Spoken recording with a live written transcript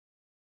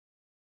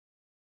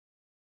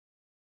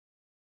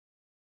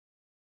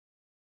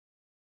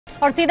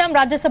और सीधा हम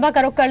राज्यसभा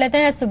का रुख कर लेते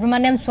हैं।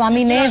 सुब्रमण्यम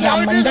स्वामी ने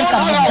राम मंदिर का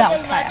मुद्दा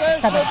उठाया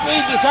सदन में।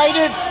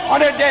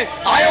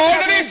 I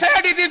already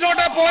said it is not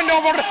a point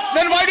of order.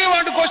 Then why do you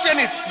want to question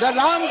it? The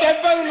Ram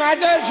temple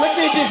matter should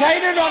be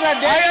decided on a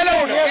day. I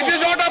allowed. It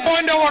is not a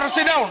point of order.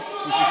 Sit down.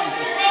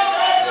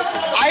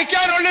 I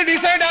can only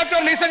decide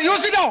after listen. You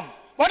sit down.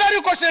 What are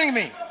you questioning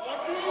me?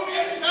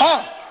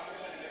 Huh?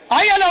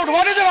 I allowed.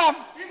 What is wrong?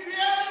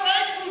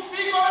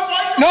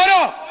 No.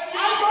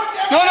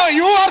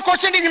 You are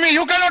questioning me.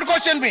 You cannot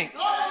question me.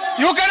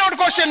 You cannot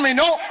question me.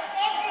 No.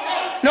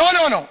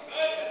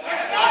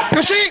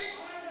 You see?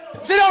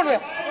 Sit down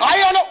there. I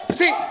allow.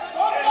 See.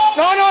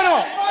 No.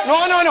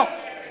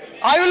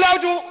 I will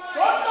have to.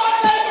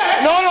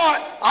 No.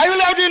 I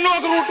will have to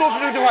invoke Rule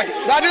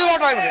 255. That is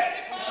what I will do.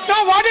 No.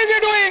 What is he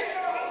doing?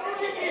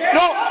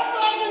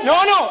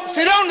 No.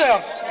 Sit down there.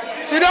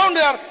 Sit down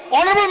there.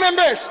 Honorable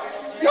members.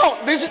 No.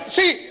 This.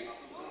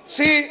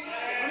 See.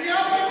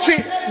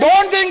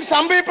 Don't think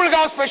some people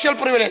have special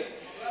privilege.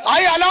 I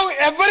allow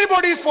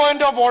everybody's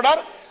point of order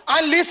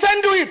and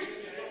listen to it.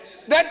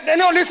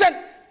 Listen.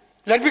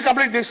 Let me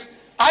complete this.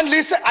 And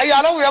listen. I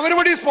allow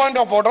everybody's point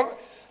of order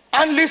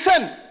and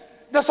listen.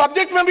 The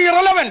subject may be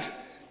irrelevant.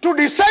 To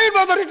decide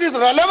whether it is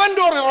relevant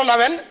or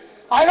irrelevant,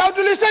 I have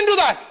to listen to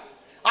that.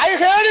 I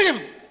heard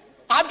him.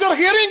 After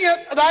hearing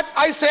that,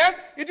 I said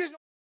it is.